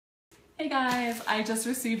Hey guys, I just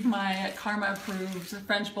received my Karma approved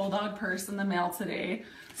French Bulldog purse in the mail today.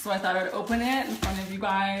 So I thought I'd open it in front of you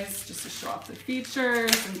guys just to show off the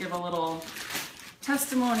features and give a little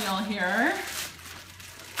testimonial here.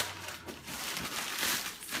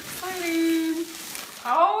 Exciting.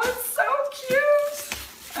 Oh, it's so cute.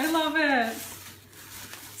 I love it.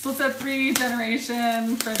 So it's a 3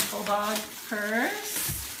 generation French Bulldog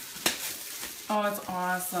purse. Oh, it's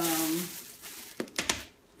awesome.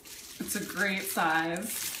 It's a great size.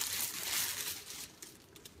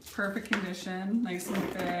 Perfect condition, nice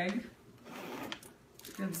and big.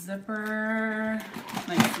 Good zipper,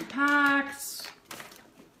 nicely packed.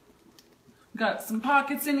 Got some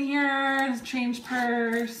pockets in here, change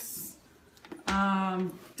purse.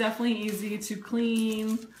 Definitely easy to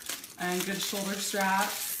clean and good shoulder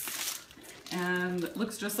straps. And it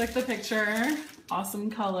looks just like the picture.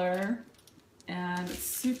 Awesome color. And it's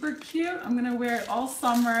super cute. I'm gonna wear it all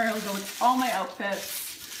summer. It'll go with all my outfits.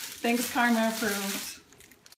 Thanks, Karma approved.